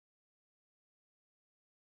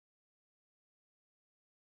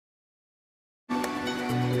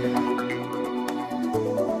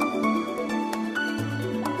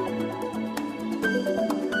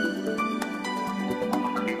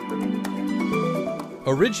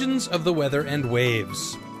Origins of the weather and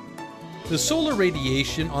waves. The solar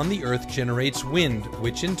radiation on the Earth generates wind,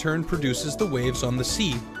 which in turn produces the waves on the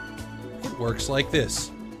sea. It works like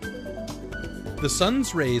this. The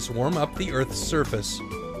sun's rays warm up the Earth's surface.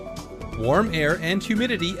 Warm air and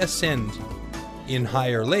humidity ascend. In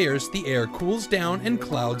higher layers, the air cools down and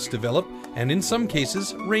clouds develop, and in some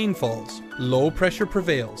cases, rain falls. Low pressure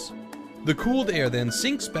prevails. The cooled air then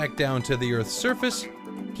sinks back down to the Earth's surface.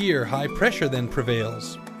 Here, high pressure then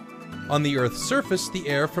prevails. On the Earth's surface, the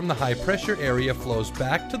air from the high pressure area flows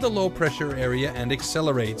back to the low pressure area and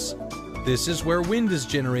accelerates. This is where wind is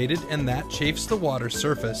generated, and that chafes the water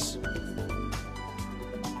surface.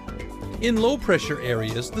 In low pressure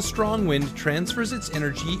areas, the strong wind transfers its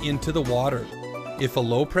energy into the water. If a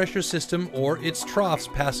low pressure system or its troughs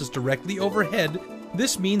passes directly overhead,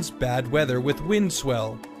 this means bad weather with wind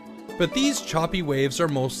swell. But these choppy waves are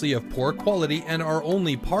mostly of poor quality and are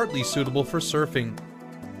only partly suitable for surfing.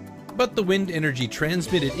 But the wind energy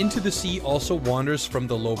transmitted into the sea also wanders from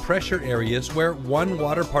the low pressure areas where one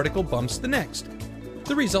water particle bumps the next.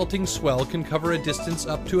 The resulting swell can cover a distance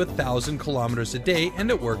up to 1,000 kilometers a day, and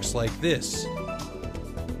it works like this.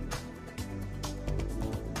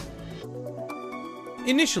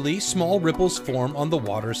 Initially, small ripples form on the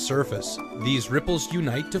water's surface. These ripples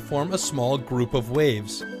unite to form a small group of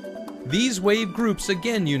waves. These wave groups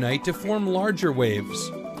again unite to form larger waves.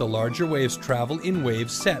 The larger waves travel in wave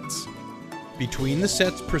sets. Between the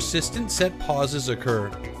sets, persistent set pauses occur.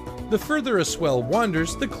 The further a swell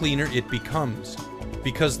wanders, the cleaner it becomes.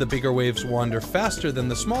 Because the bigger waves wander faster than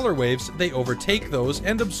the smaller waves, they overtake those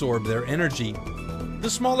and absorb their energy. The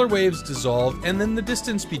smaller waves dissolve, and then the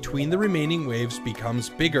distance between the remaining waves becomes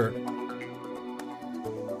bigger.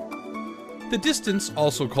 The distance,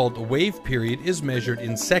 also called the wave period, is measured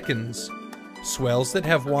in seconds. Swells that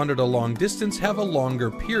have wandered a long distance have a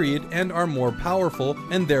longer period and are more powerful,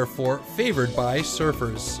 and therefore favored by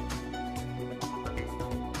surfers.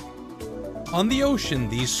 On the ocean,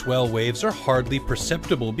 these swell waves are hardly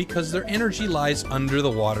perceptible because their energy lies under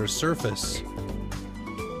the water's surface.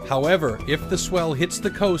 However, if the swell hits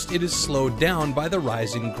the coast, it is slowed down by the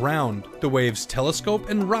rising ground. The waves telescope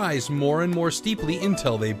and rise more and more steeply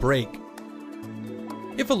until they break.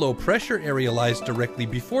 If a low pressure area lies directly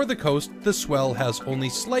before the coast, the swell has only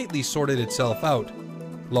slightly sorted itself out.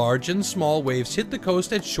 Large and small waves hit the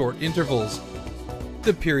coast at short intervals.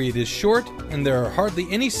 The period is short, and there are hardly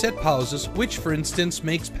any set pauses, which for instance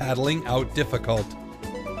makes paddling out difficult.